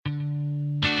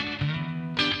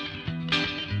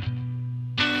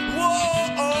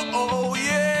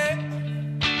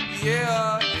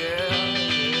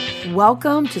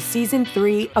Welcome to Season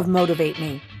 3 of Motivate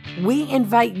Me. We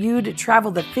invite you to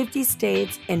travel the 50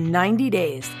 states in 90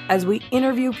 days as we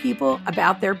interview people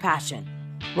about their passion.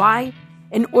 Why?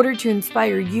 In order to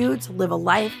inspire you to live a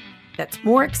life that's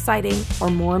more exciting or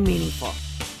more meaningful.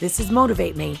 This is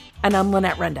Motivate Me, and I'm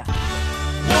Lynette Renda.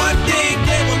 One thing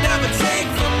they will never take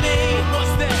from me.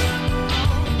 What's that?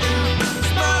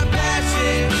 It's my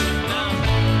passion.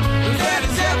 That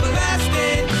is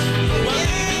everlasting.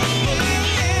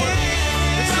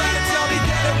 They try to tell me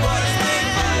that it was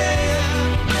make-believe,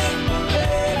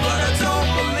 but I don't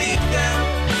believe them,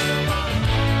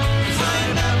 'cause I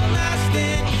am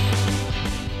everlasting.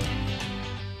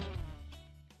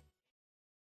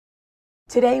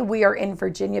 Today we are in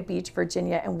Virginia Beach,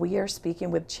 Virginia, and we are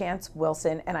speaking with Chance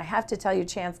Wilson. And I have to tell you,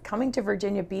 Chance, coming to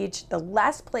Virginia Beach, the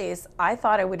last place I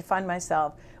thought I would find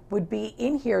myself would be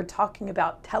in here talking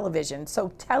about television.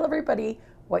 So tell everybody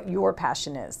what your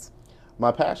passion is.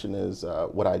 My passion is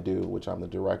what I do, which I'm the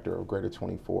director of Greater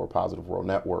 24 Positive World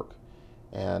Network.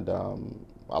 And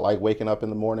I like waking up in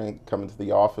the morning, coming to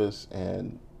the office,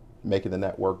 and making the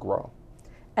network grow.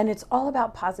 And it's all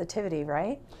about positivity,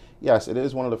 right? Yes, it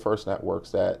is one of the first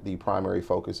networks that the primary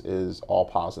focus is all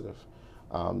positive.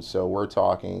 So we're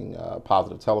talking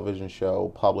positive television show,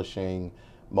 publishing,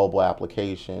 mobile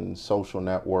applications, social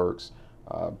networks,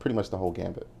 pretty much the whole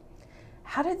gambit.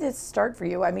 How did this start for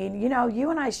you? I mean, you know, you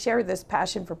and I share this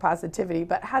passion for positivity,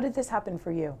 but how did this happen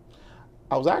for you?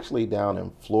 I was actually down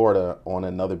in Florida on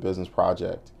another business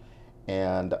project,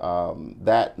 and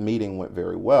that meeting went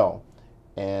very well.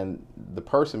 And the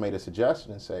person made a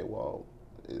suggestion and say, well,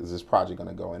 is this project going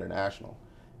to go international?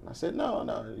 And I said, no,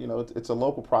 you know, it's a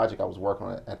local project I was working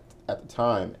on at the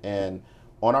time. And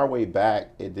on our way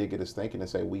back, it did get us thinking and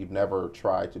say, we've never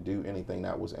tried to do anything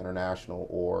that was international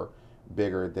or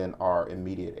bigger than our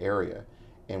immediate area.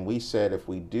 And we said, if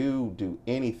we do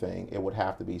anything, it would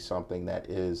have to be something that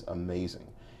is amazing.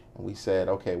 And we said,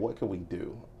 okay, what can we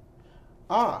do?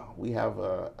 We have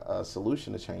a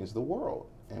solution to change the world.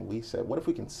 And we said, what if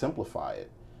we can simplify it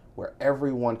where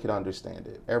everyone can understand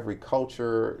it? Every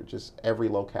culture, just every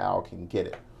locale can get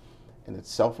it. And it's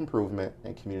self-improvement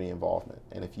and community involvement.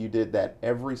 And if you did that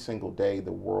every single day,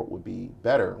 the world would be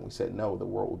better. And we said, no, the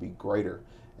world would be greater.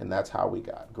 And that's how we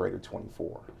got Greater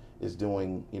 24, is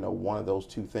doing, you know, one of those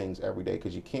two things every day,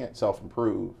 because you can't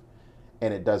self-improve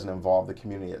and it doesn't involve the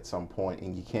community at some point,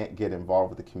 and you can't get involved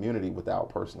with the community without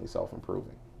personally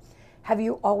self-improving. Have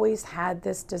you always had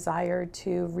this desire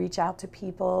to reach out to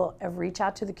people, reach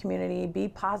out to the community, be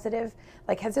positive?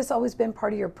 Like, has this always been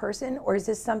part of your person, or is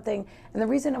this something, and the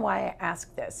reason why I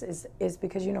ask this is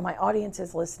because, you know, my audience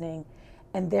is listening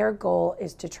and their goal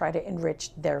is to try to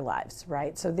enrich their lives,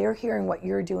 right? So they're hearing what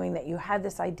you're doing, that you had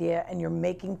this idea and you're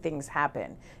making things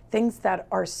happen, things that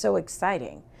are so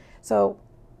exciting. So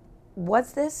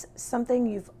was this something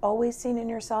you've always seen in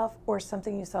yourself or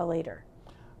something you saw later?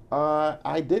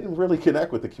 I didn't really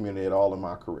connect with the community at all in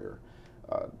my career.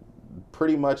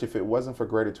 Pretty much, if it wasn't for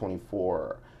Greater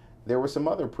 24, there were some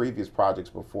other previous projects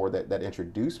before that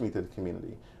introduced me to the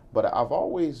community, but I've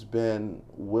always been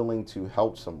willing to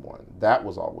help someone. That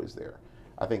was always there.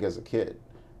 I think as a kid,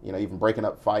 you know, even breaking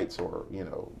up fights, or, you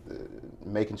know,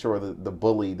 making sure that the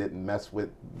bully didn't mess with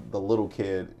the little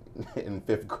kid in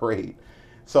 5th grade.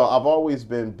 So I've always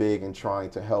been big in trying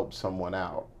to help someone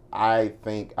out. I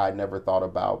think I never thought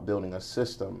about building a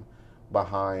system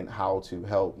behind how to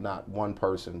help not one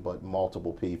person, but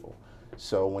multiple people.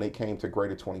 So when it came to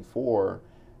Greater 24,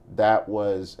 that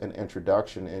was an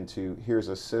introduction into, here's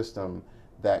a system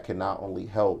that can not only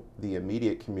help the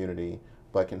immediate community,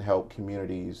 but can help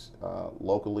communities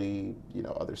locally, you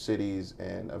know, other cities,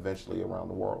 and eventually around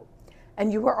the world.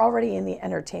 And you were already in the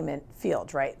entertainment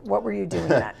field, right? What were you doing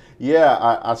then?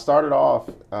 Yeah, I started off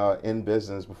in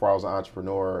business before I was an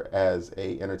entrepreneur as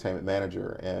an entertainment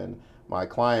manager, and my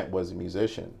client was a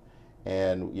musician.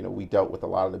 And, you know, we dealt with a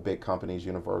lot of the big companies,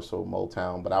 Universal,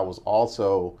 Motown, but I was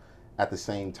also at the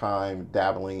same time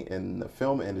dabbling in the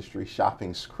film industry,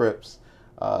 shopping scripts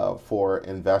for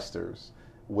investors,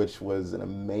 which was an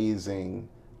amazing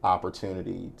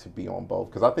opportunity to be on both.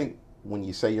 Because I think when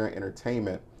you say you're in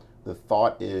entertainment, the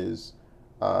thought is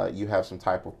you have some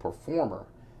type of performer,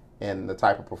 and the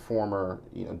type of performer,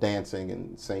 you know, dancing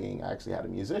and singing. I actually had a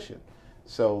musician.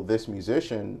 So this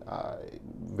musician,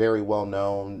 very well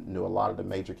known, knew a lot of the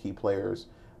major key players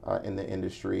in the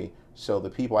industry. So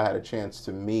the people I had a chance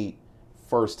to meet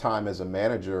first time as a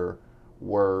manager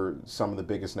were some of the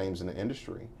biggest names in the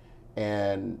industry.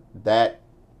 And that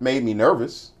made me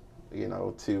nervous, you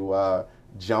know, to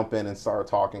jump in and start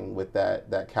talking with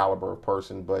that caliber of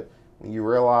person. But when you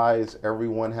realize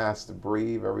everyone has to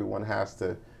breathe, everyone has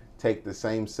to take the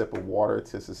same sip of water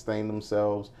to sustain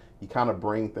themselves. You kind of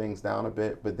bring things down a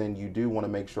bit, but then you do want to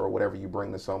make sure whatever you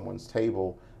bring to someone's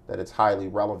table, that it's highly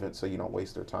relevant so you don't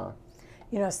waste their time.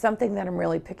 You know, something that I'm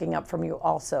really picking up from you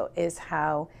also is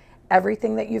how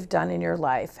everything that you've done in your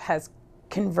life has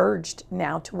converged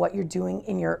now to what you're doing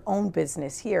in your own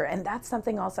business here. And that's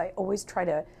something else I always try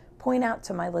to point out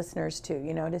to my listeners too,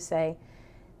 you know, to say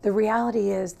the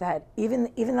reality is that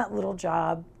even that little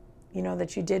job, you know,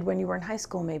 that you did when you were in high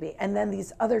school maybe, and then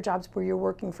these other jobs where you're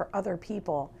working for other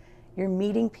people, you're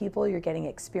meeting people, you're getting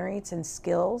experience and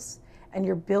skills, and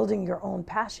you're building your own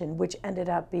passion, which ended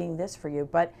up being this for you.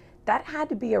 But that had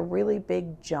to be a really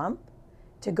big jump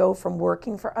to go from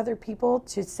working for other people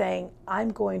to saying, I'm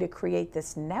going to create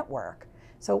this network.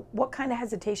 So what kind of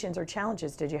hesitations or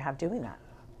challenges did you have doing that?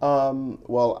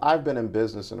 Well, I've been in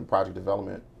business in a project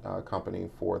development company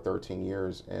for 13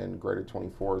 years, and Greater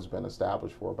 24 has been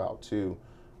established for about 2.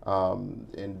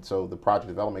 And so the project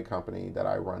development company that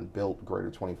I run built Greater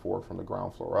 24 from the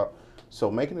ground floor up. So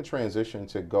making the transition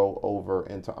to go over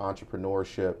into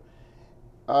entrepreneurship,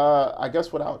 I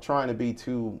guess without trying to be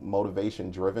too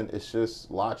motivation driven, it's just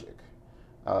logic.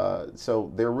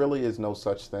 So there really is no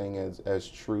such thing as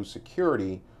true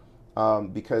security,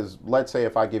 because let's say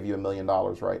if I give you $1 million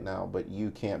right now, but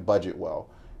you can't budget well,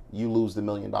 you lose the $1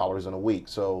 million in a week.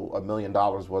 So $1 million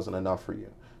wasn't enough for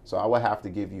you. So I would have to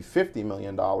give you $50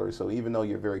 million. So even though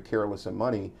you're very careless in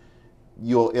money,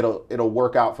 it'll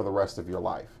work out for the rest of your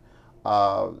life.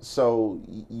 So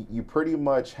you pretty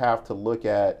much have to look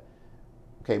at,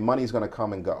 okay, money's going to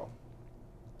come and go.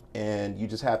 And you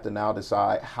just have to now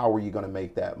decide, how are you going to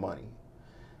make that money?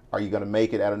 Are you going to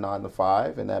make it at a 9 to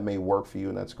 5? And that may work for you,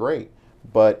 and that's great.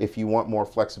 But if you want more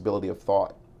flexibility of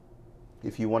thought,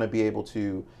 if you want to be able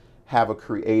to have a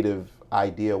creative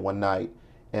idea one night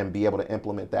and be able to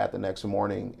implement that the next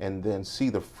morning and then see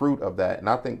the fruit of that. And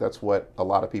I think that's what a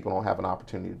lot of people don't have an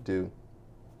opportunity to do,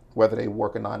 whether they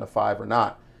work a 9 to 5 or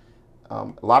not.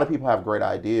 A lot of people have great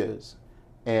ideas,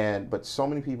 but so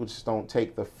many people just don't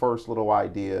take the first little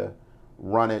idea,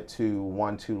 run it to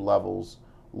 1, 2 levels,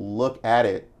 look at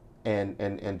it,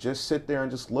 and just sit there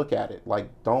and just look at it. Like,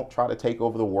 don't try to take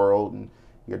over the world, and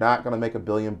you're not going to make $1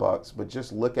 billion, but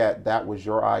just look at that was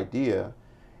your idea.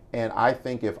 And I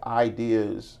think if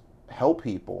ideas help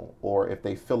people, or if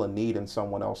they fill a need in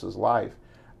someone else's life,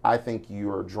 I think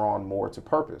you're drawn more to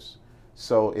purpose.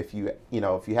 So if you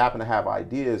happen to have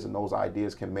ideas and those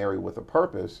ideas can marry with a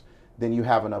purpose, then you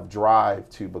have enough drive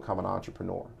to become an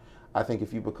entrepreneur. I think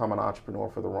if you become an entrepreneur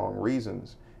for the wrong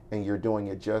reasons and you're doing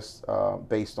it just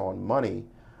based on money,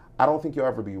 I don't think you'll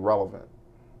ever be relevant.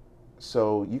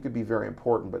 So you could be very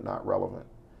important but not relevant.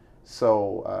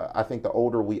 So I think the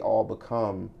older we all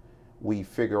become, we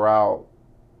figure out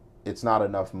it's not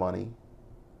enough money.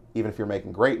 Even if you're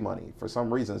making great money, for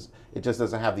some reasons, it just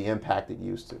doesn't have the impact it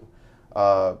used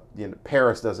to.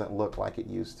 Paris doesn't look like it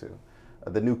used to.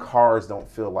 The new cars don't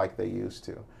feel like they used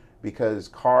to, because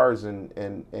cars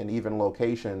and even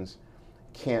locations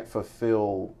can't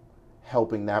fulfill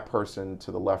helping that person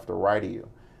to the left or right of you.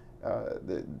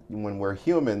 When we're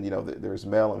human, there's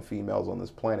male and females on this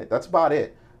planet. That's about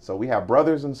it. So we have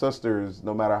brothers and sisters,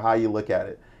 no matter how you look at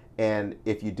it. And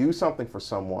if you do something for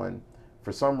someone,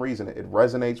 for some reason, it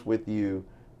resonates with you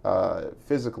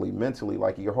physically, mentally,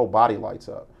 like your whole body lights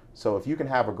up. So if you can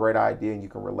have a great idea and you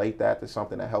can relate that to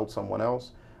something that helps someone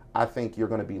else, I think you're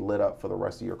going to be lit up for the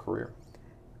rest of your career.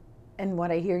 And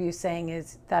what I hear you saying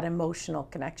is that emotional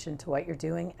connection to what you're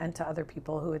doing and to other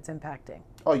people who it's impacting.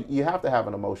 Oh, you have to have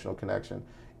an emotional connection.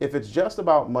 If it's just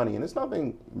about money, and there's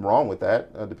nothing wrong with that,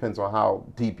 it depends on how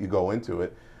deep you go into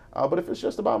it. But if it's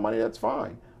just about money, that's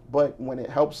fine. But when it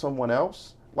helps someone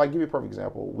else, like, give you a perfect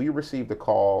example. We received a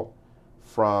call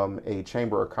from a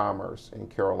chamber of commerce in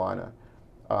Carolina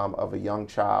of a young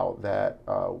child that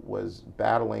was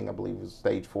battling, I believe it was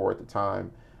stage 4 at the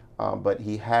time, but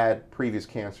he had previous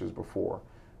cancers before.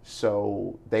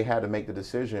 So they had to make the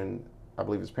decision, I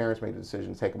believe his parents made the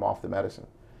decision to take him off the medicine.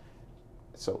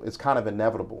 So it's kind of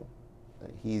inevitable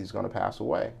that he's going to pass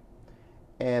away.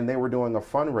 And they were doing a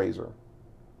fundraiser.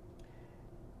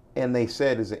 And they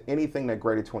said, is there anything that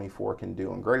Greater 24 can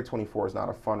do? And Greater 24 is not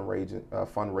a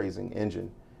fundraising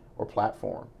engine or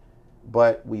platform.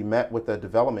 But we met with the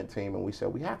development team and we said,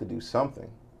 we have to do something.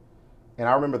 And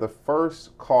I remember the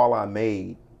first call I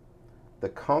made, the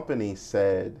company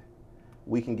said,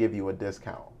 we can give you a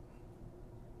discount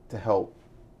to help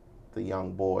the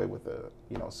young boy with the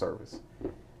service.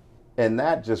 And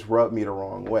that just rubbed me the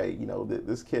wrong way.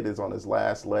 This kid is on his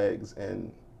last legs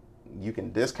and you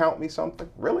can discount me something?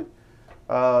 Really?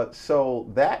 So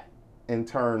that in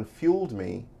turn fueled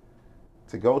me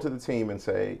to go to the team and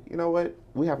say, you know what,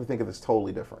 we have to think of this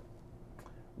totally different.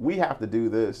 We have to do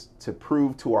this to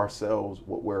prove to ourselves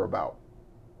what we're about.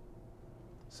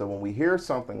 So when we hear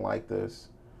something like this,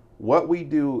 what we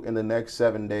do in the next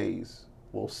 7 days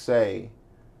will say,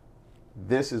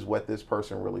 this is what this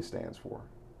person really stands for.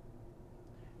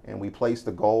 And we placed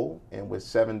the goal, and with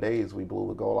 7 days, we blew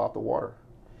the goal out the water.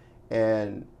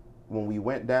 And when we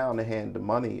went down to hand the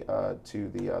money to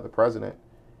the president,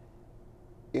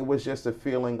 it was just a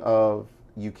feeling of,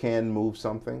 you can move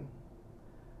something.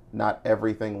 Not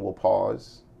everything will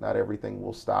pause. Not everything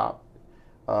will stop.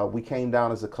 We came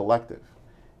down as a collective.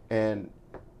 And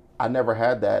I never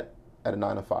had that at a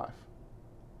 9 to 5.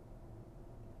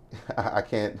 I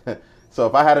can't. So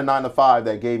if I had a 9 to 5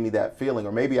 that gave me that feeling,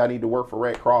 or maybe I need to work for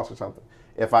Red Cross or something.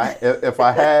 If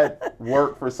I had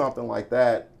worked for something like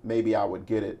that, maybe I would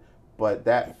get it. But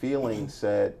that feeling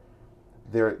said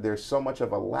there's so much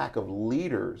of a lack of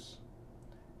leaders.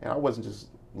 And I wasn't just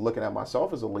looking at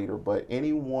myself as a leader, but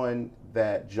anyone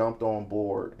that jumped on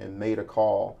board and made a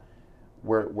call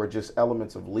were just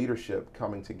elements of leadership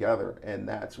coming together. And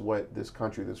that's what this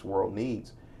country, this world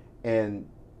needs. And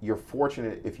you're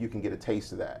fortunate if you can get a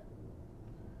taste of that.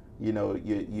 You know,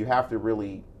 you have to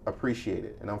really appreciate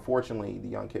it. And unfortunately, the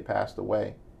young kid passed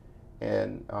away.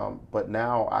 And but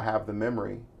now I have the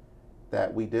memory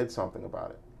that we did something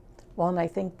about it. Well, and I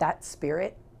think that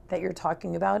spirit that you're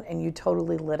talking about, and you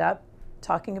totally lit up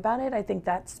talking about it, I think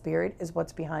that spirit is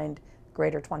what's behind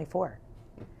Greater 24.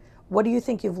 What do you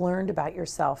think you've learned about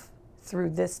yourself through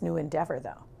this new endeavor,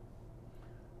 though?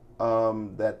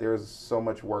 That there's so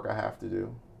much work I have to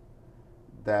do,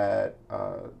 that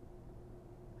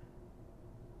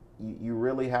you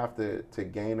really have to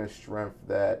gain a strength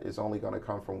that is only going to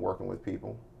come from working with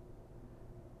people.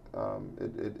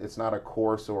 It's not a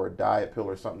course or a diet pill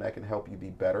or something that can help you be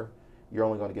better. You're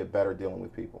only going to get better dealing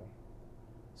with people.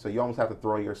 So you almost have to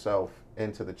throw yourself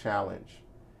into the challenge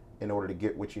in order to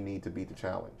get what you need to beat the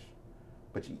challenge.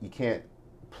 But you can't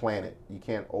plan it. You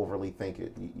can't overly think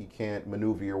it. You can't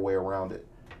maneuver your way around it.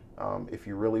 If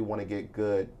you really want to get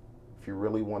good, if you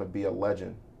really want to be a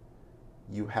legend,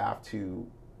 you have to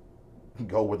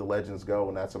go where the legends go,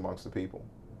 and that's amongst the people.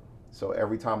 So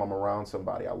every time I'm around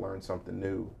somebody, I learn something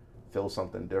new, feel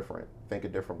something different, think a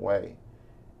different way,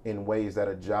 in ways that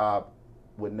a job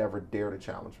would never dare to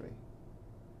challenge me.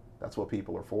 That's what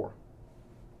people are for.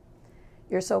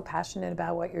 You're so passionate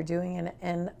about what you're doing,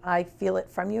 and I feel it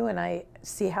from you, and I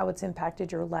see how it's impacted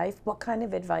your life. What kind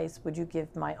of advice would you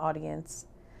give my audience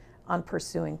on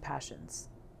pursuing passions?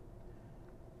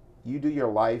 You do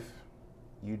your life,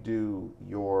 you do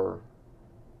your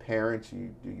parents,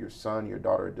 you do your son, your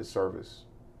daughter a disservice.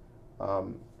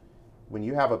 When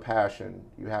you have a passion,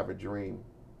 you have a dream,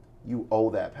 you owe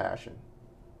that passion.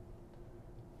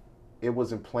 It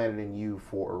was implanted in you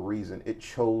for a reason. It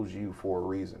chose you for a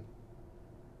reason.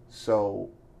 So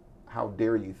how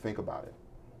dare you think about it?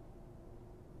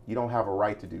 You don't have a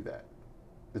right to do that.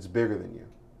 It's bigger than you.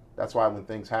 That's why when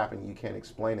things happen, you can't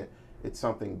explain it. It's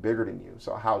something bigger than you.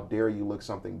 So how dare you look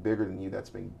something bigger than you that's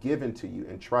been given to you,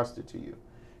 entrusted to you,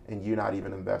 and you not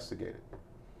even investigate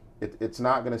it. It's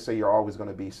not going to say you're always going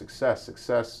to be success.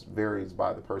 Success varies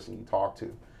by the person you talk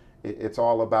to. It's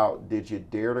all about, did you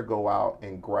dare to go out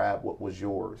and grab what was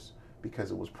yours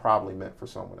because it was probably meant for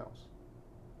someone else?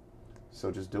 So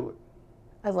just do it.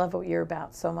 I love what you're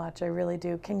about so much. I really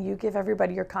do. Can you give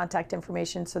everybody your contact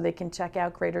information so they can check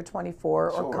out Greater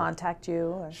 24 or contact you?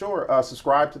 Or? Sure.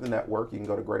 Subscribe to the network. You can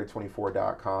go to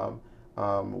greater24.com.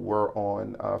 We're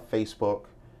on Facebook,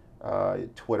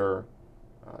 Twitter,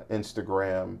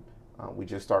 Instagram. We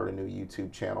just started a new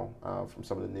YouTube channel from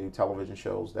some of the new television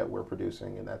shows that we're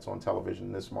producing, and that's on television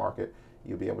in this market.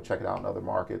 You'll be able to check it out in other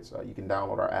markets. You can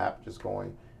download our app just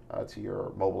going to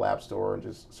your mobile app store and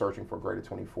just searching for Greater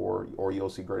 24, or you'll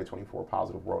see Greater 24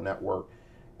 Positive World Network.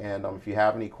 And if you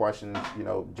have any questions,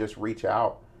 just reach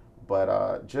out. But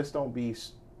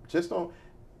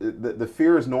the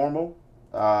fear is normal.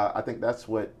 I think that's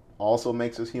what also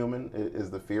makes us human,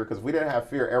 is the fear. Because if we didn't have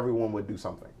fear, everyone would do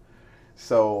something.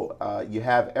 So you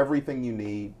have everything you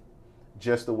need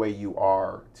just the way you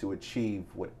are to achieve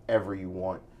whatever you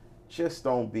want. Just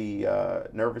don't be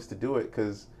nervous to do it,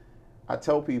 because I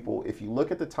tell people, if you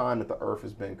look at the time that the earth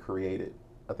has been created,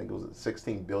 I think it was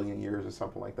 16 billion years or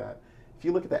something like that. If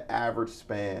you look at the average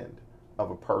span of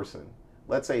a person,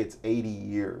 let's say it's 80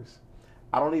 years.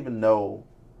 I don't even know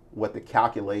what the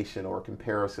calculation or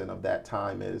comparison of that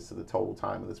time is to the total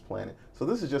time of this planet. So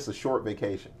this is just a short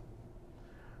vacation.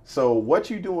 So what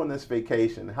you do on this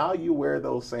vacation, how you wear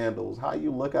those sandals, how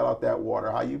you look out at that water,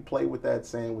 how you play with that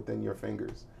sand within your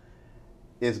fingers,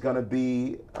 is going to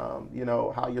be,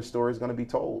 how your story is going to be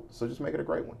told. So just make it a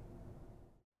great one.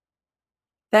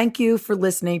 Thank you for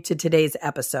listening to today's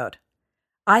episode.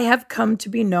 I have come to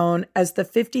be known as the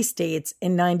 50 States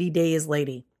in 90 Days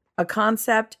Lady, a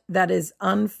concept that is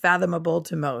unfathomable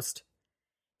to most.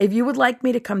 If you would like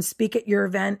me to come speak at your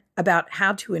event about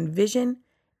how to envision,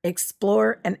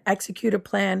 explore, and execute a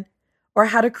plan, or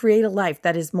how to create a life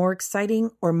that is more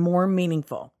exciting or more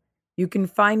meaningful, you can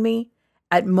find me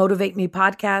at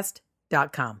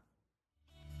motivatemepodcast.com.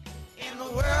 And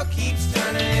the world keeps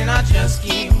turning and I just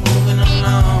keep moving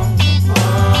along.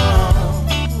 Oh.